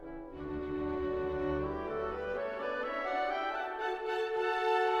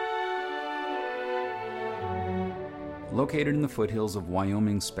Located in the foothills of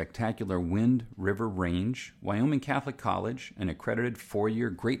Wyoming's spectacular Wind River Range, Wyoming Catholic College, an accredited four-year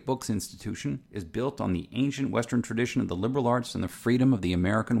Great Books institution, is built on the ancient Western tradition of the liberal arts and the freedom of the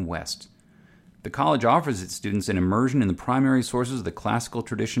American West. The college offers its students an immersion in the primary sources of the classical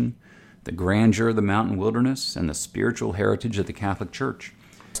tradition, the grandeur of the mountain wilderness, and the spiritual heritage of the Catholic Church.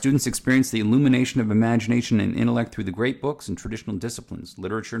 Students experience the illumination of imagination and intellect through the great books and traditional disciplines,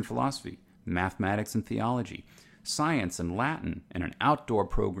 literature and philosophy, mathematics and theology, science and Latin, and an outdoor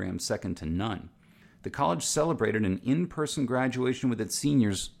program second to none. The college celebrated an in-person graduation with its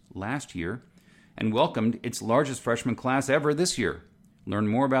seniors last year and welcomed its largest freshman class ever this year. Learn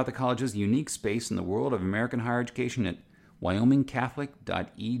more about the college's unique space in the world of American higher education at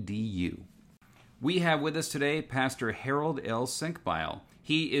wyomingcatholic.edu. We have with us today Pastor Harold L. Senkbeil.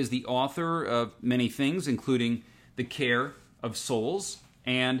 He is the author of many things, including The Care of Souls,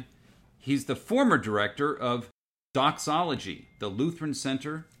 and he's the former director of Doxology, the Lutheran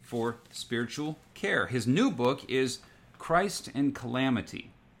Center for Spiritual Care. His new book is Christ and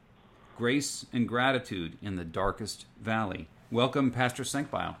Calamity, Grace and Gratitude in the Darkest Valley. Welcome, Pastor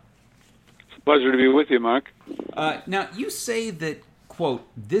Senkbeil. It's a pleasure to be with you, Mark. Now, you say that, quote,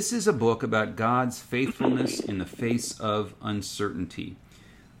 this is a book about God's faithfulness in the face of uncertainty.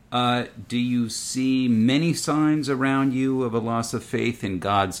 Do you see many signs around you of a loss of faith in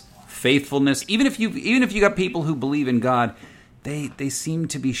God's faithfulness? Even if you got people who believe in God, they seem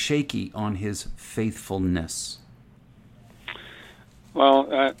to be shaky on His faithfulness.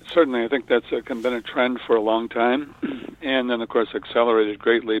 Well, certainly, I think that's been a trend for a long time, and then, of course, accelerated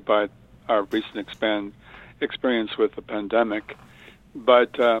greatly by our recent experience with the pandemic.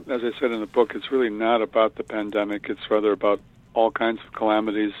 But as I said in the book, it's really not about the pandemic. It's rather about all kinds of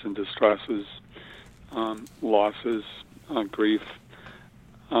calamities and distresses, losses, grief,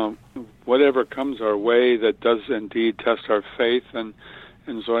 whatever comes our way that does indeed test our faith. And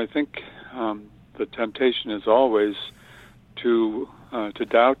so I think the temptation is always to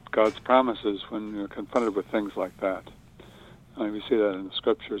doubt God's promises when you're confronted with things like that. We see that in the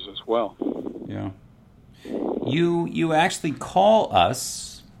Scriptures as well. Yeah. You actually call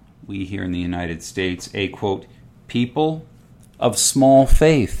us, we here in the United States, a, quote, people of small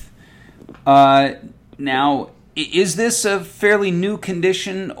faith. Now, is this a fairly new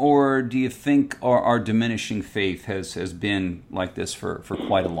condition, or do you think our diminishing faith has been like this for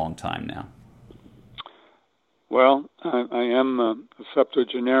quite a long time now? Well, I am a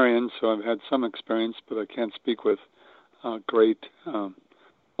septuagenarian, so I've had some experience, but I can't speak with great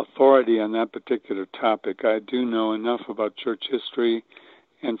authority on that particular topic. I do know enough about church history,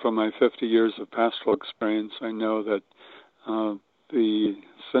 and from my 50 years of pastoral experience, I know that the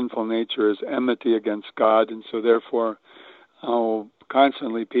sinful nature is enmity against God, and so therefore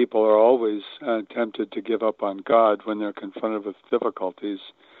constantly people are always tempted to give up on God when they're confronted with difficulties.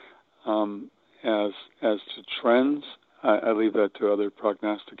 As to trends, I leave that to other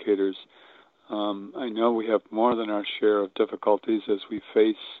prognosticators. I know we have more than our share of difficulties as we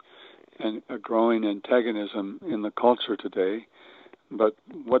face a growing antagonism in the culture today. But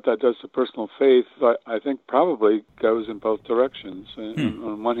what that does to personal faith, I think probably goes in both directions.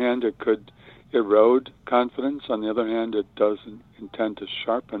 On one hand, it could erode confidence. On the other hand, it does intend to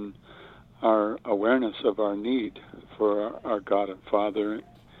sharpen our awareness of our need for our God and Father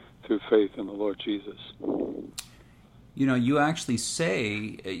through faith in the Lord Jesus. You know, you actually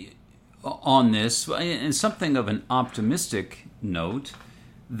say on this, in something of an optimistic note,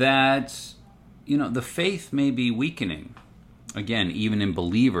 that, you know, the faith may be weakening. Again, even in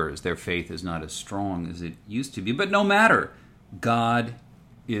believers, their faith is not as strong as it used to be. But no matter, God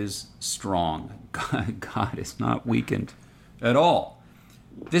is strong. God is not weakened at all.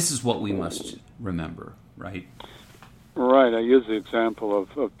 This is what we must remember, right? Right. I use the example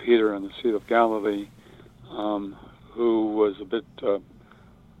of Peter on the Sea of Galilee, who was a bit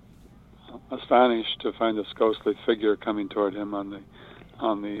astonished to find this ghostly figure coming toward him on the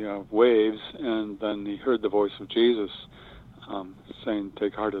waves, and then he heard the voice of Jesus saying,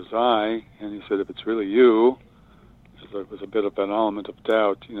 "Take heart as I," and he said, "If it's really you," there was a bit of an element of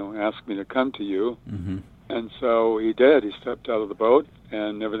doubt, ask me to come to you. Mm-hmm. And so he did. He stepped out of the boat,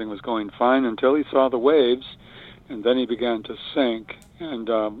 and everything was going fine until he saw the waves, and then he began to sink, and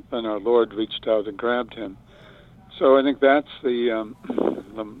then our Lord reached out and grabbed him. So I think that's the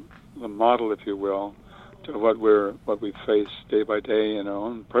model, if you will, to what we face day by day in our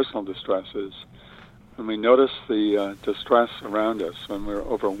own personal distresses. When we notice the distress around us, when we're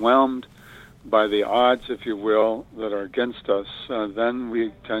overwhelmed by the odds, if you will, that are against us, then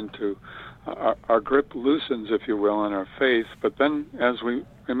we tend to, our grip loosens, if you will, on our faith. But then, as we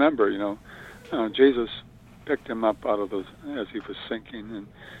remember, Jesus picked him up out of those as he was sinking. And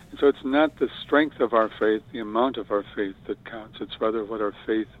so it's not the strength of our faith, the amount of our faith that counts. It's rather what our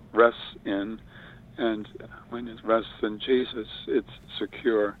faith rests in. And when it rests in Jesus, it's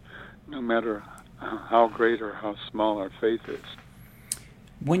secure, no matter how great or how small our faith is.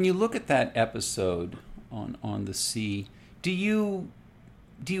 When you look at that episode on the sea, do you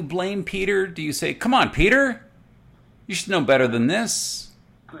blame Peter? Do you say, "Come on, Peter, you should know better than this"?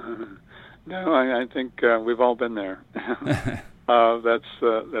 No, I think we've all been there. That's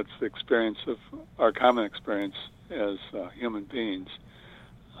the experience of our common experience as human beings.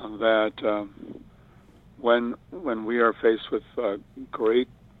 That when we are faced with great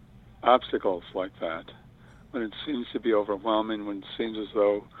obstacles like that, when it seems to be overwhelming, when it seems as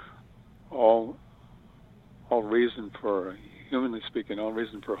though all reason for, humanly speaking, all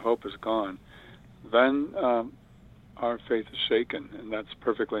reason for hope is gone, then our faith is shaken, and that's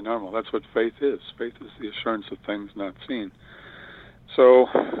perfectly normal. That's what faith is. Faith is the assurance of things not seen. So,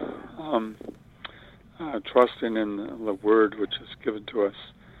 trusting in the Word which is given to us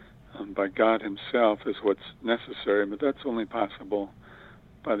by God Himself is what's necessary, but that's only possible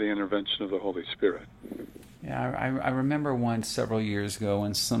by the intervention of the Holy Spirit. Yeah, I remember once several years ago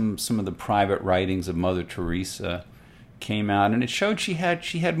when some of the private writings of Mother Teresa came out, and it showed she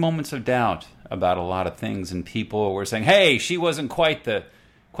had moments of doubt about a lot of things, and people were saying, "Hey, she wasn't quite the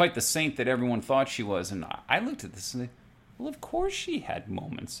saint that everyone thought she was." And I looked at this and said, "Well, of course she had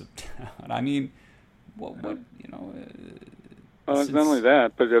moments of doubt. I mean, what you know." Well, it's not only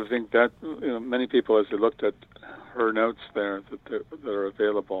that, but I think that many people, as they looked at her notes there that are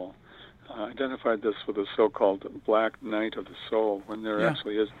available, identified this with the so-called black night of the soul, when there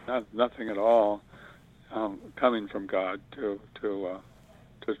actually is nothing at all coming from God to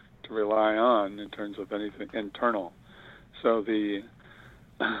rely on in terms of anything internal. So the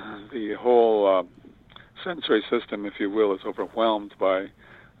whole sensory system, if you will, is overwhelmed by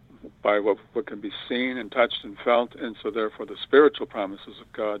what can be seen and touched and felt, and so therefore the spiritual promises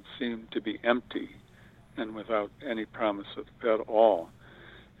of God seem to be empty and without any promise at all.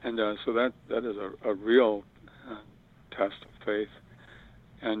 And so that is a real test of faith.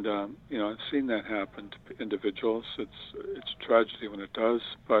 And I've seen that happen to individuals. It's tragedy when it does,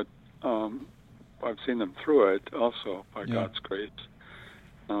 but I've seen them through it also by God's grace,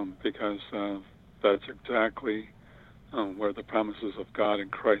 because that's exactly where the promises of God in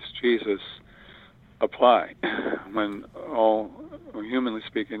Christ Jesus apply. When humanly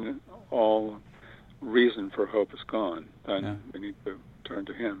speaking, all reason for hope is gone, then we need to turn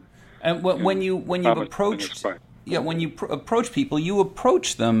to Him. And when you approach people, you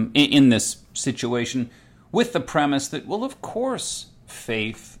approach them in this situation with the premise that, well, of course,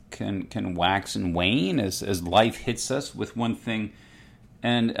 faith can wax and wane as life hits us with one thing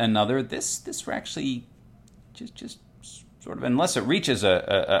and another. This actually just sort of, unless it reaches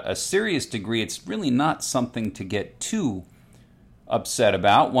a serious degree, it's really not something to get too upset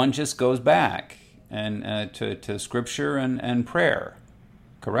about. One just goes back and to Scripture and prayer.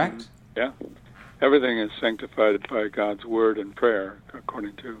 Correct? Yeah. Everything is sanctified by God's Word and prayer,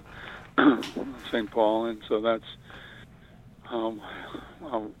 according to St. Paul, and so that's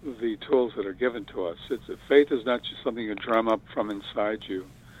the tools that are given to us. Faith is not just something you drum up from inside you.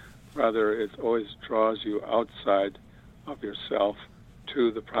 Rather, it always draws you outside of yourself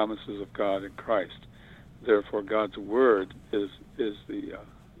to the promises of God in Christ. Therefore, God's Word is the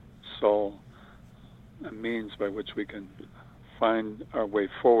sole means by which we can find our way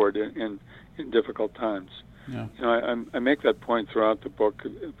forward in difficult times. Yeah. I make that point throughout the book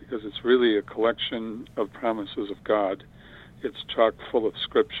because it's really a collection of promises of God. It's chock full of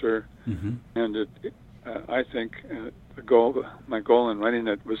Scripture, and I think my goal in writing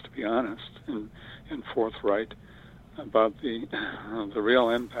it was to be honest and forthright about the real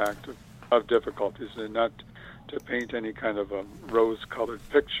impact of difficulties, and not to paint any kind of a rose-colored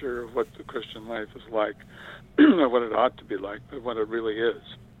picture of what the Christian life is like, or what it ought to be like, but what it really is.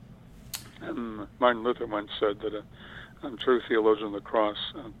 And Martin Luther once said that a true theologian of the cross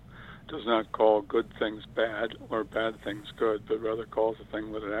does not call good things bad or bad things good, but rather calls a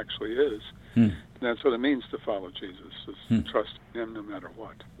thing what it actually is. And that's what it means to follow Jesus, is trust Him no matter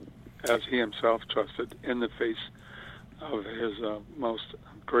what. As He Himself trusted in the face of His most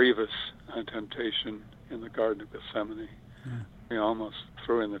grievous temptation in the Garden of Gethsemane. He almost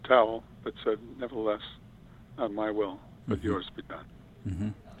threw in the towel, but said, "Nevertheless, not my will, but yours be done."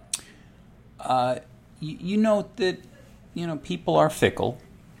 You note that people are fickle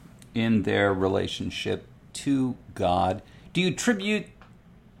in their relationship to God. Do you attribute?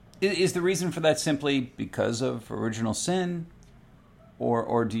 Is the reason for that simply because of original sin,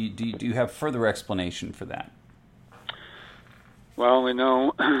 or do you have further explanation for that? Well, we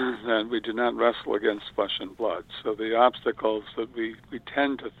know that we do not wrestle against flesh and blood. So the obstacles that we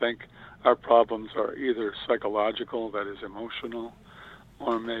tend to think our problems are either psychological, that is emotional,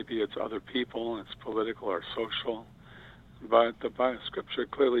 or maybe it's other people, it's political or social. But the Scripture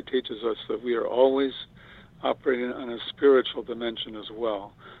clearly teaches us that we are always operating on a spiritual dimension as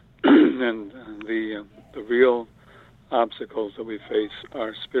well. And the real obstacles that we face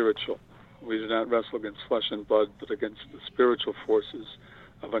are spiritual. We do not wrestle against flesh and blood, but against the spiritual forces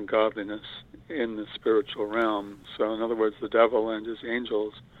of ungodliness in the spiritual realm. So in other words, the devil and his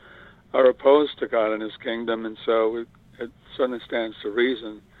angels are opposed to God and his kingdom, and so it certainly stands to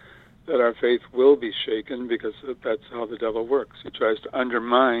reason that our faith will be shaken, because that's how the devil works. He tries to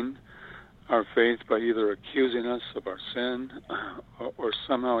undermine our faith by either accusing us of our sin or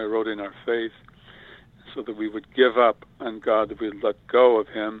somehow eroding our faith so that we would give up on God, that we would let go of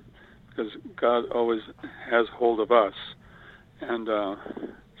him, because God always has hold of us. And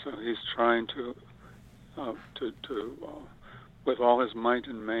so he's trying to with all his might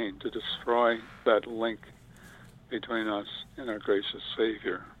and main, to destroy that link between us and our gracious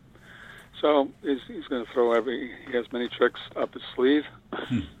Savior. So he's going to throw he has many tricks up his sleeve,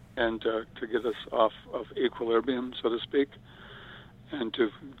 and to get us off of equilibrium, so to speak, and to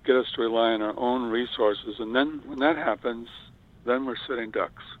get us to rely on our own resources. And then when that happens, then we're sitting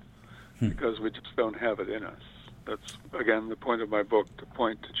ducks, because we just don't have it in us. That's, again, the point of my book, to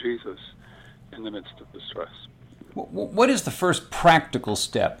point to Jesus in the midst of distress. What is the first practical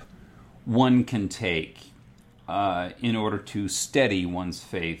step one can take in order to steady one's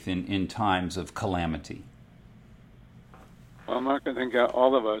faith in times of calamity? Well, Mark, I think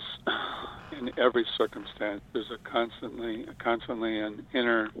all of us, in every circumstance, there's constantly an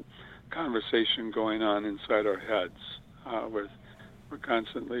inner conversation going on inside our heads. We're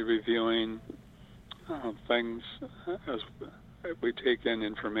constantly reviewing things as we take in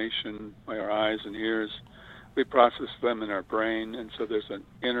information by our eyes and ears. We process them in our brain, and so there's an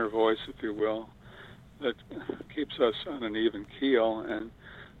inner voice, if you will, that keeps us on an even keel. And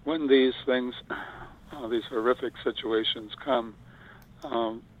when these things, these horrific situations come,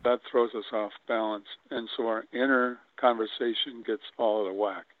 that throws us off balance, and so our inner conversation gets all out of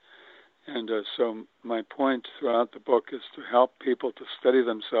whack. And so my point throughout the book is to help people to steady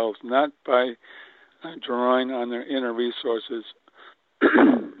themselves, not by drawing on their inner resources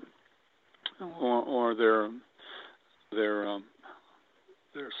or their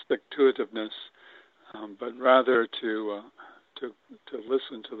stick-to-itiveness, but rather to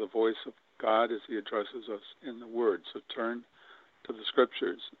listen to the voice of God as he addresses us in the Word. So turn to the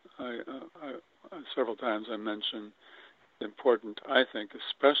Scriptures. Several times I mentioned important, I think,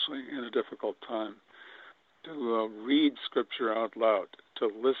 especially in a difficult time, to read Scripture out loud, to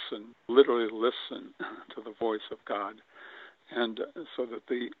listen, literally listen to the voice of God, and so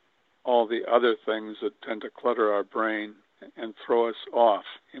that all the other things that tend to clutter our brain and throw us off,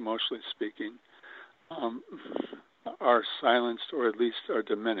 emotionally speaking, are silenced, or at least are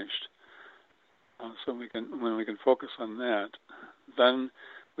diminished. So when we can focus on that, then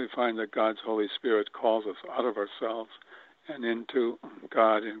we find that God's Holy Spirit calls us out of ourselves and into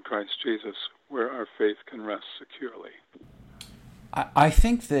God in Christ Jesus, where our faith can rest securely. I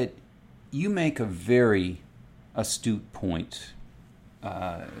think that you make a very astute point,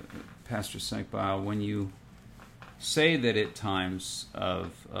 Pastor Senkbeil, when you say that at times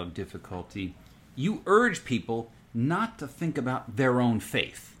of difficulty, you urge people not to think about their own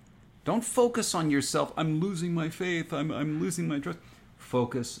faith. Don't focus on yourself. I'm losing my faith. I'm losing my trust.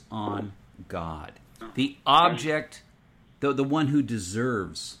 Focus on God, the object, the one who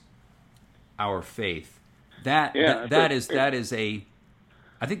deserves our faith. I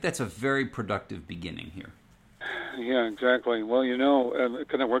think that's a very productive beginning here. Yeah, exactly. Well, it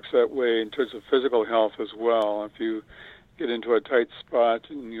kind of works that way in terms of physical health as well. If you get into a tight spot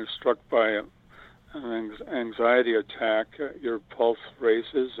and you're struck by an anxiety attack, your pulse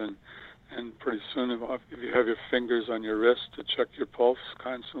races, and pretty soon, if you have your fingers on your wrist to check your pulse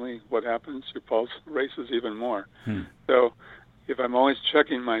constantly, what happens? Your pulse races even more. So if I'm always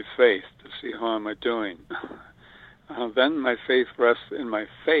checking my faith to see how am I doing, then my faith rests in my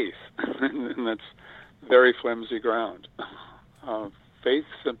faith, and that's very flimsy ground. Faith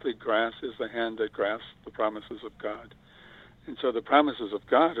simply is the hand that grasps the promises of God. And so the promises of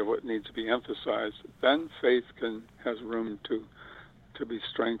God are what need to be emphasized. Then faith has room to be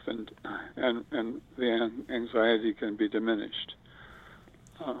strengthened, and the anxiety can be diminished.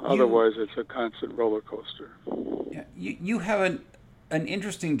 Otherwise, it's a constant roller coaster. You have an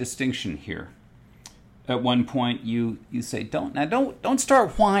interesting distinction here at one point you say, don't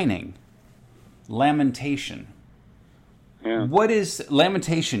start whining. Lamentation. Yeah. What is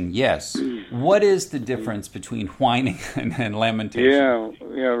lamentation? Yes. What is the difference between whining and lamentation?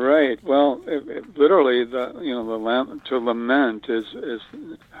 Yeah, right. Well, literally, to lament is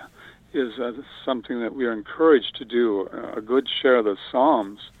something that we are encouraged to do. A good share of the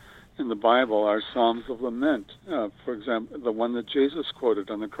Psalms in the Bible are Psalms of lament. For example, the one that Jesus quoted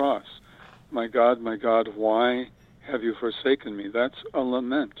on the cross, my God, why have you forsaken me?" That's a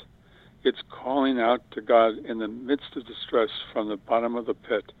lament. It's calling out to God in the midst of distress from the bottom of the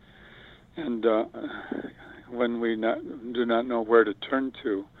pit. And when we do not know where to turn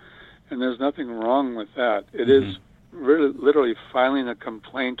to. And there's nothing wrong with that. It is really, literally filing a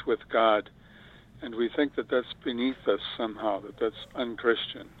complaint with God. And we think that that's beneath us somehow, that that's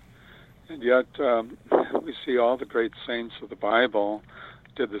unchristian. And yet we see all the great saints of the Bible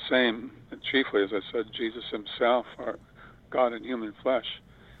did the same. And chiefly, as I said, Jesus himself, our God in human flesh,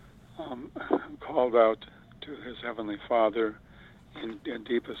 called out to his heavenly Father in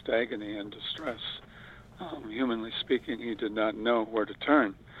deepest agony and distress. Humanly speaking, he did not know where to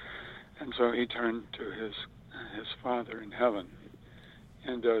turn, and so he turned to his Father in heaven.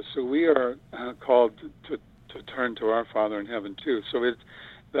 And so we are called to turn to our Father in heaven too. So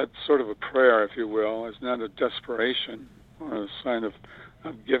that's sort of a prayer, if you will. It's not a desperation or a sign of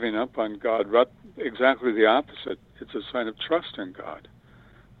giving up on God. But exactly the opposite. It's a sign of trust in God.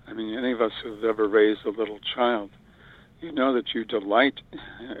 I mean, any of us who've ever raised a little child, you know that you delight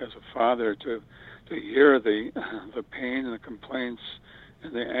as a father to hear the pain and the complaints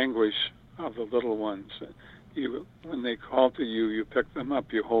and the anguish of the little ones. When they call to you, you pick them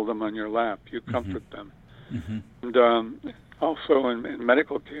up, you hold them on your lap, you comfort them. And also in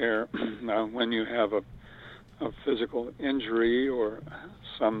medical care, when you have a physical injury or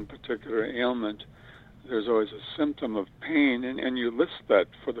some particular ailment, there's always a symptom of pain, and you list that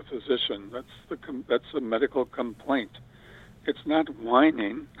for the physician. That's a medical complaint. It's not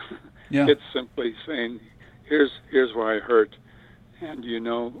whining. Yeah. It's simply saying, here's where I hurt, and you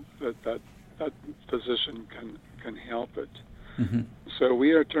know that physician can help it. So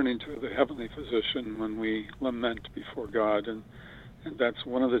we are turning to the heavenly physician when we lament before God, and that's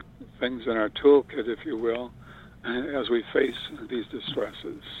one of the things in our toolkit, if you will, as we face these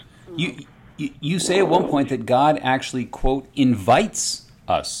distresses. You say at one point that God actually, quote, invites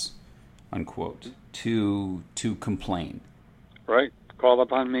us, unquote, to complain. Right. Call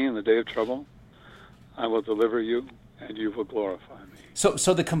upon me in the day of trouble. I will deliver you, and you will glorify me.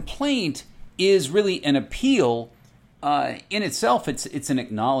 So the complaint is really an appeal. In itself, it's an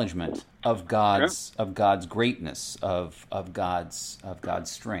acknowledgement of God's greatness, of God's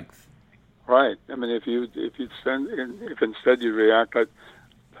strength. Right. I mean, if instead you react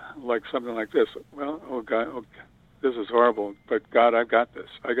like something like this, well, oh God, this is horrible, but God, I've got this.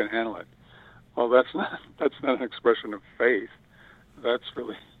 I can handle it. Well, that's not an expression of faith. That's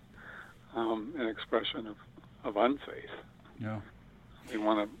really an expression of unfaith. Yeah. We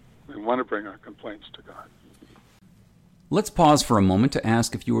want to bring our complaints to God. Let's pause for a moment to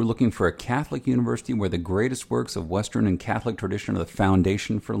ask if you were looking for a Catholic university where the greatest works of Western and Catholic tradition are the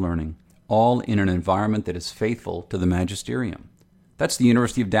foundation for learning, all in an environment that is faithful to the magisterium. That's the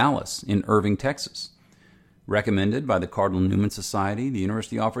University of Dallas in Irving, Texas. Recommended by the Cardinal Newman Society, the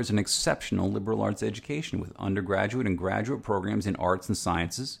university offers an exceptional liberal arts education with undergraduate and graduate programs in arts and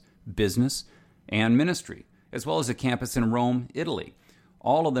sciences, business, and ministry, as well as a campus in Rome, Italy,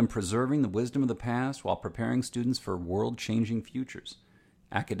 all of them preserving the wisdom of the past while preparing students for world-changing futures.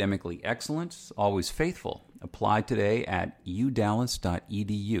 Academically excellent, always faithful. Apply today at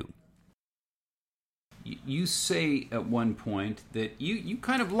udallas.edu. You say at one point that you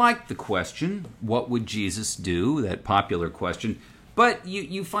kind of like the question, what would Jesus do, that popular question, but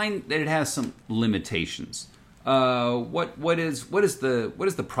you find that it has some limitations. What is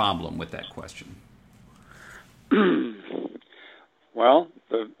the problem with that question? Well,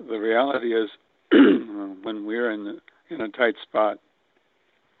 the reality is when we're in a tight spot,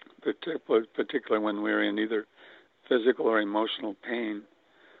 particularly when we're in either physical or emotional pain,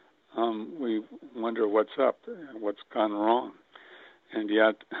 we wonder what's up, what's gone wrong. And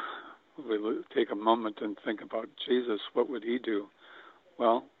yet, we take a moment and think about Jesus. What would he do?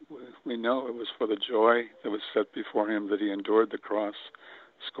 Well, we know it was for the joy that was set before him that he endured the cross,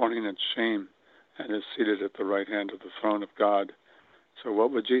 scorning its shame, and is seated at the right hand of the throne of God. So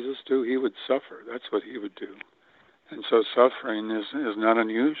what would Jesus do? He would suffer. That's what he would do. And so suffering is not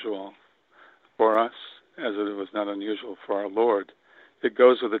unusual for us, as it was not unusual for our Lord. It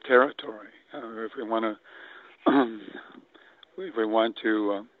goes with the territory. If we want to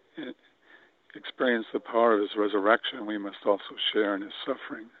experience the power of his resurrection, we must also share in his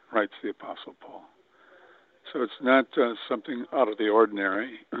suffering, writes the Apostle Paul. So it's not something out of the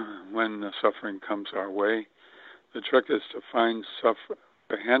ordinary when suffering comes our way. The trick is to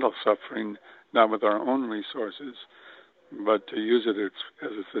handle suffering not with our own resources, but to use it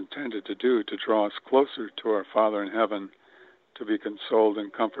as it's intended to do, to draw us closer to our Father in heaven, to be consoled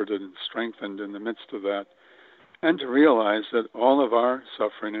and comforted and strengthened in the midst of that, and to realize that all of our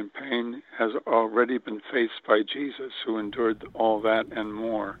suffering and pain has already been faced by Jesus, who endured all that and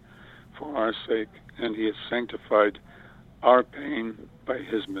more for our sake, and he has sanctified our pain by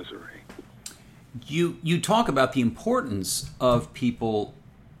his misery. You talk about the importance of people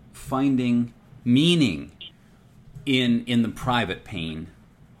finding meaning in the private pain.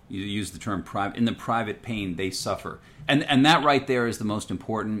 You use the term private. In the private pain they suffer. And that right there is the most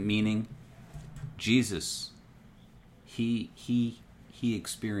important meaning. Jesus, he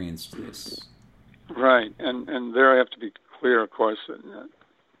experienced this. Right, and there I have to be clear, of course, that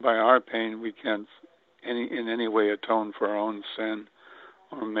by our pain we can't in any way atone for our own sin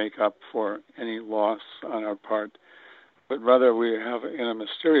or make up for any loss on our part, but rather we have, in a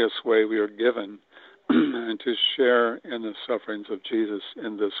mysterious way, we are given to share in the sufferings of Jesus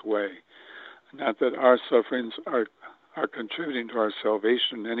in this way. Not that our sufferings are contributing to our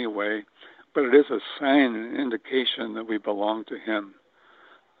salvation in any way, but it is a sign and indication that we belong to him.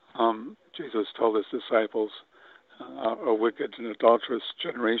 Jesus told his disciples, a wicked and adulterous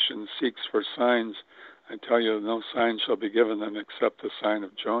generation seeks for signs. I tell you, no sign shall be given them except the sign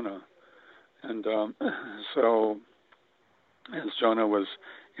of Jonah. And so, as Jonah was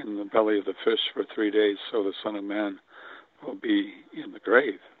in the belly of the fish for 3 days, so the Son of Man will be in the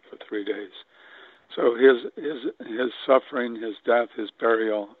grave for 3 days. So his suffering, his death, his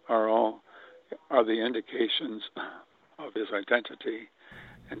burial are the indications of his identity.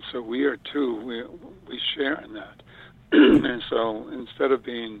 And so we are too, we share in that. And so instead of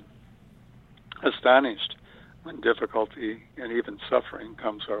being astonished when difficulty and even suffering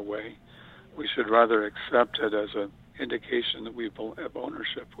comes our way, we should rather accept it as an indication that we have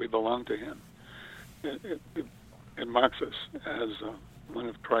ownership. We belong to him. It marks us as one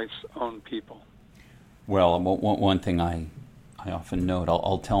of Christ's own people. Well, one thing I often note,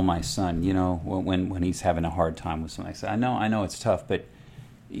 I'll tell my son, when he's having a hard time with something, I say, I know it's tough, but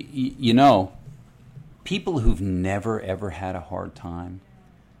people who've never, ever had a hard time,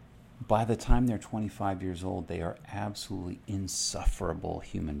 by the time they're 25 years old, they are absolutely insufferable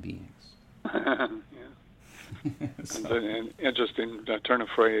human beings. Yeah. So. An interesting turn of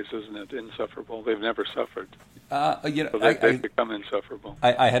phrase, isn't it? Insufferable. They've never suffered. So they've become insufferable.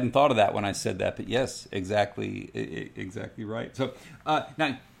 I hadn't thought of that when I said that, but yes, exactly right. So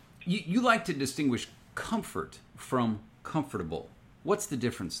now, you like to distinguish comfort from comfortable. What's the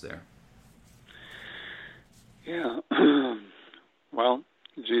difference there? Yeah. Well,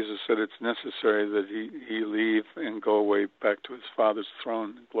 Jesus said it's necessary that he leave and go away back to his Father's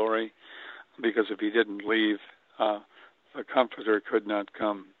throne in glory, because if he didn't leave, the Comforter could not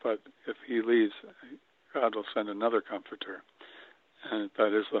come. But if he leaves, God will send another Comforter, and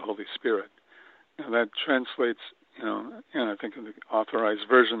that is the Holy Spirit. And that translates, I think in the Authorized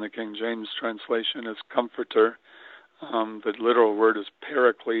Version, the King James translation is Comforter. The literal word is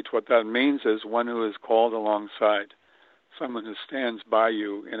Paraclete. What that means is one who is called alongside, someone who stands by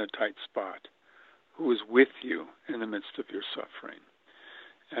you in a tight spot, who is with you in the midst of your suffering.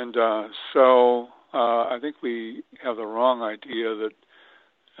 And so I think we have the wrong idea that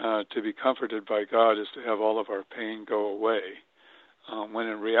to be comforted by God is to have all of our pain go away, when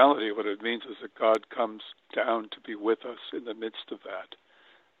in reality what it means is that God comes down to be with us in the midst of that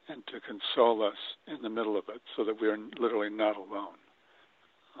and to console us in the middle of it so that we are literally not alone.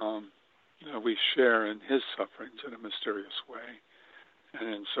 We share in his sufferings in a mysterious way, and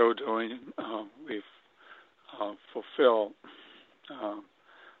in so doing we fulfill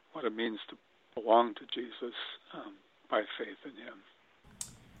what it means to belong to Jesus by faith in him.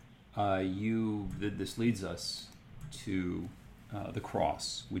 This leads us to the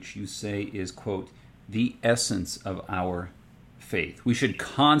cross, which you say is, quote, the essence of our faith. We should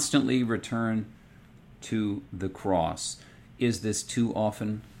constantly return to the cross. Is this too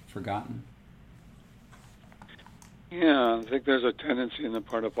often forgotten? Yeah, I think there's a tendency on the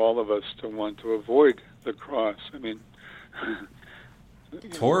part of all of us to want to avoid the cross. I mean,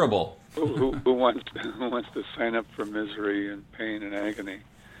 it's horrible. who wants to sign up for misery and pain and agony?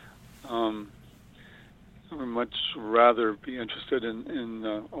 We'd much rather be interested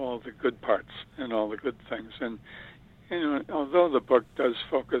in all the good parts and all the good things. And although the book does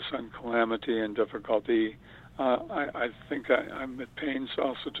focus on calamity and difficulty, I think I'm at pains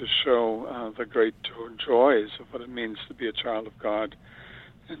also to show the great joys of what it means to be a child of God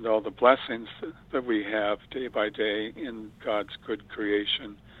and all the blessings that we have day by day in God's good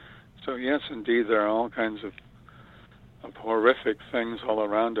creation. So yes, indeed, there are all kinds of horrific things all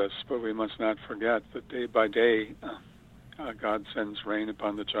around us, but we must not forget that day by day God sends rain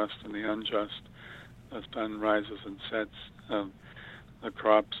upon the just and the unjust. The sun rises and sets. The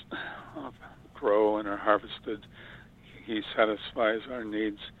crops grow and are harvested. He satisfies our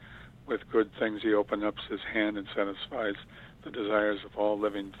needs with good things. He opens up his hand and satisfies the desires of all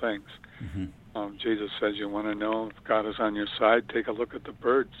living things. Mm-hmm. Jesus says, you want to know if God is on your side, take a look at the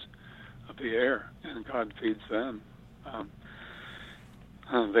birds of the air, and God feeds them.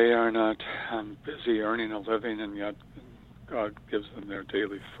 They are not busy earning a living, and yet God gives them their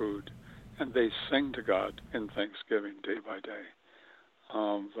daily food. And they sing to God in thanksgiving day by day.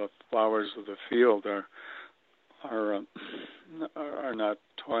 The flowers of the field are not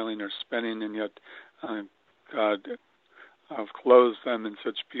toiling or spinning, and yet God clothes them in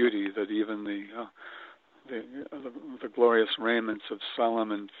such beauty that even the glorious raiments of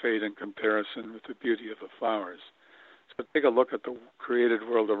Solomon fade in comparison with the beauty of the flowers. So take a look at the created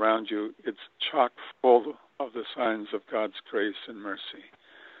world around you. It's chock full of the signs of God's grace and mercy.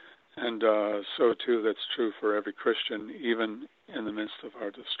 And so, too, that's true for every Christian, even in the midst of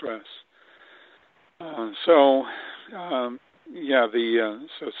our distress. So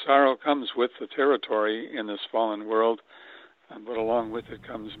sorrow comes with the territory in this fallen world, but along with it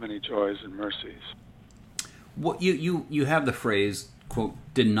comes many joys and mercies. Well, you have the phrase, quote,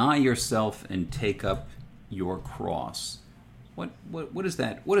 deny yourself and take up your cross. What does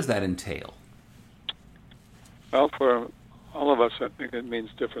that entail? Well, for all of us, I think it means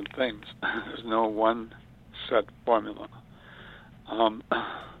different things. There's no one set formula.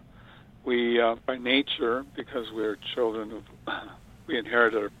 We, by nature, because we're children of, we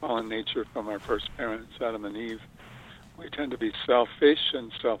inherited our fallen nature from our first parents, Adam and Eve. We tend to be selfish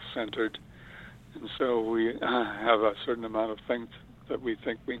and self-centered, and so we have a certain amount of things that we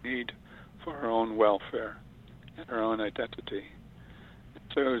think we need for our own welfare and our own identity.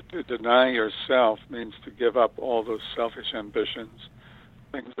 So to deny yourself means to give up all those selfish ambitions,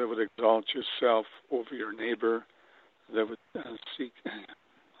 things that would exalt yourself over your neighbor, that would seek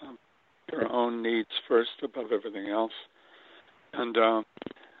your own needs first above everything else. And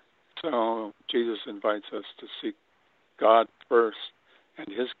so Jesus invites us to seek God first and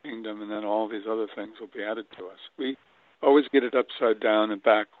his kingdom, and then all these other things will be added to us. We always get it upside down and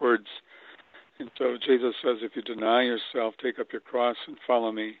backwards. And so Jesus says, if you deny yourself, take up your cross and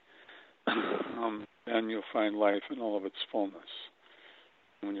follow me, then you'll find life in all of its fullness.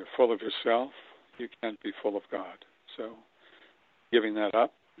 When you're full of yourself, you can't be full of God. So giving that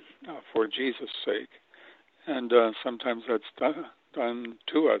up for Jesus' sake. And sometimes that's done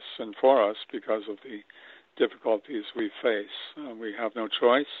to us and for us because of the difficulties we face. We have no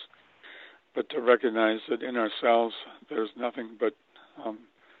choice but to recognize that in ourselves there's nothing but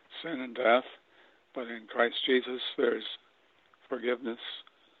sin and death. But in Christ Jesus, there's forgiveness,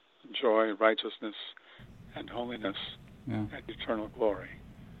 joy, righteousness, and holiness, and eternal glory.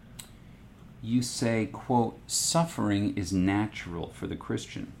 You say, quote, suffering is natural for the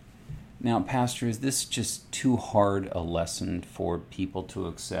Christian. Now, Pastor, is this just too hard a lesson for people to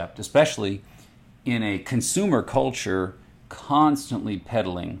accept, especially in a consumer culture constantly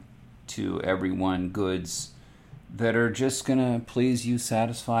peddling to everyone goods that are just going to please you,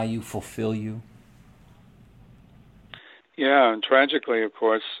 satisfy you, fulfill you? Yeah, and tragically, of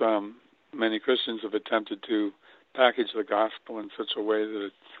course, many Christians have attempted to package the gospel in such a way that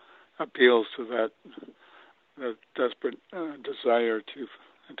it appeals to that desperate desire to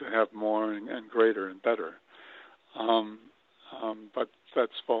have more and greater and better. But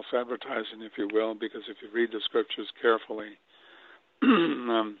that's false advertising, if you will, because if you read the scriptures carefully,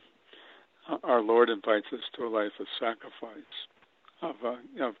 our Lord invites us to a life of sacrifice,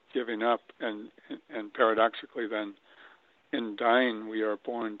 of giving up, and paradoxically then, in dying, we are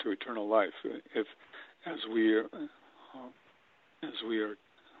born to eternal life. If, as we are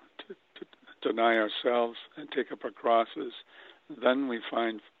to deny ourselves and take up our crosses, then we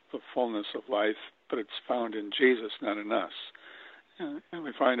find the fullness of life, but it's found in Jesus, not in us. And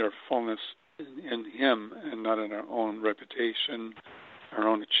we find our fullness in him and not in our own reputation, our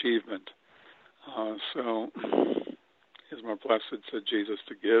own achievement. So it is more blessed, said Jesus,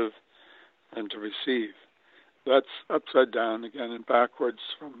 to give than to receive. That's upside down again and backwards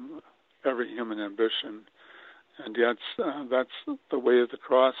from every human ambition. And yet that's the way of the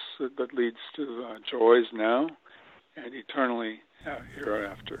cross that leads to joys now and eternally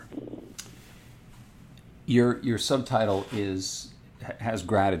hereafter. Your subtitle has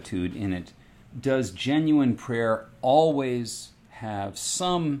gratitude in it. Does genuine prayer always have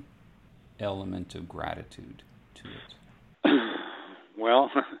some element of gratitude to it? Well,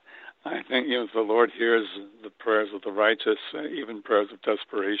 I think the Lord hears the prayers of the righteous, even prayers of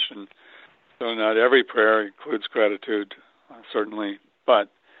desperation. So not every prayer includes gratitude, certainly, but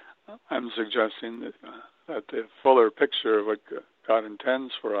I'm suggesting that the fuller picture of what God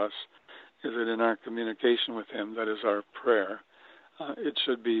intends for us is that in our communication with Him, that is our prayer, it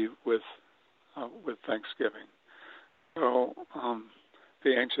should be with thanksgiving. So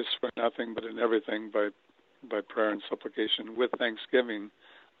be anxious for nothing, but in everything by prayer and supplication with thanksgiving,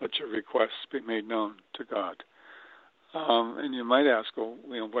 let your requests be made known to God. And you might ask, well,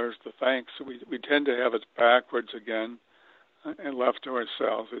 where's the thanks? We tend to have it backwards again and left to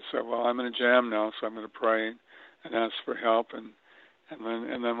ourselves. We say, well, I'm in a jam now, so I'm going to pray and ask for help, and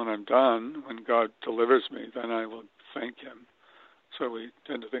then when I'm done, when God delivers me, then I will thank Him. So we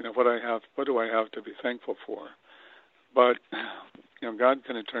tend to think of what do I have to be thankful for? But God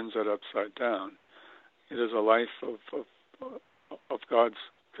kind of turns that upside down. It is a life of God's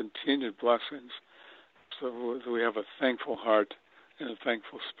continued blessings. So we have a thankful heart and a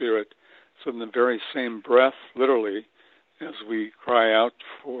thankful spirit. So in the very same breath, literally, as we cry out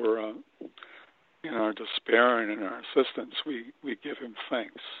for in our despair and in our assistance, we give Him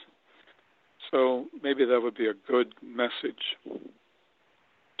thanks. So maybe that would be a good message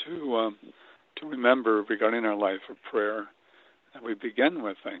to remember regarding our life of prayer. And we begin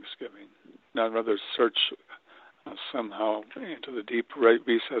with thanksgiving, not rather search somehow into the deep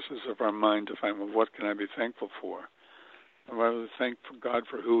recesses of our mind to find, well, what can I be thankful for? I'd rather thank God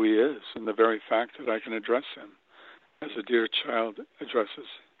for who He is and the very fact that I can address Him as a dear child addresses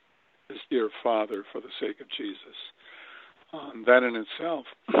his dear Father for the sake of Jesus. That in itself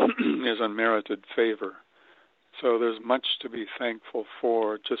is unmerited favor. So there's much to be thankful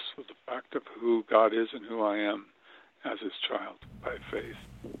for just for the fact of who God is and who I am as His child by faith.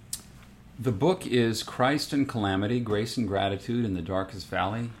 The book is Christ and Calamity, Grace and Gratitude in the Darkest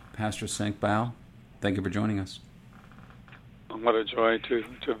Valley. Pastor Senkbeil, thank you for joining us. What a joy to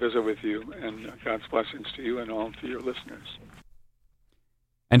visit with you, and God's blessings to you and all to your listeners.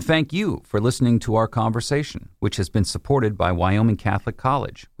 And thank you for listening to our conversation, which has been supported by Wyoming Catholic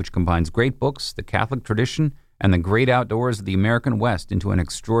College, which combines great books, the Catholic tradition, and the great outdoors of the American West into an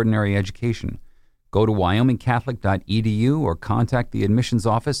extraordinary education. Go to wyomingcatholic.edu or contact the admissions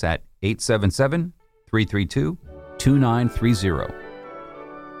office at 877-332-2930.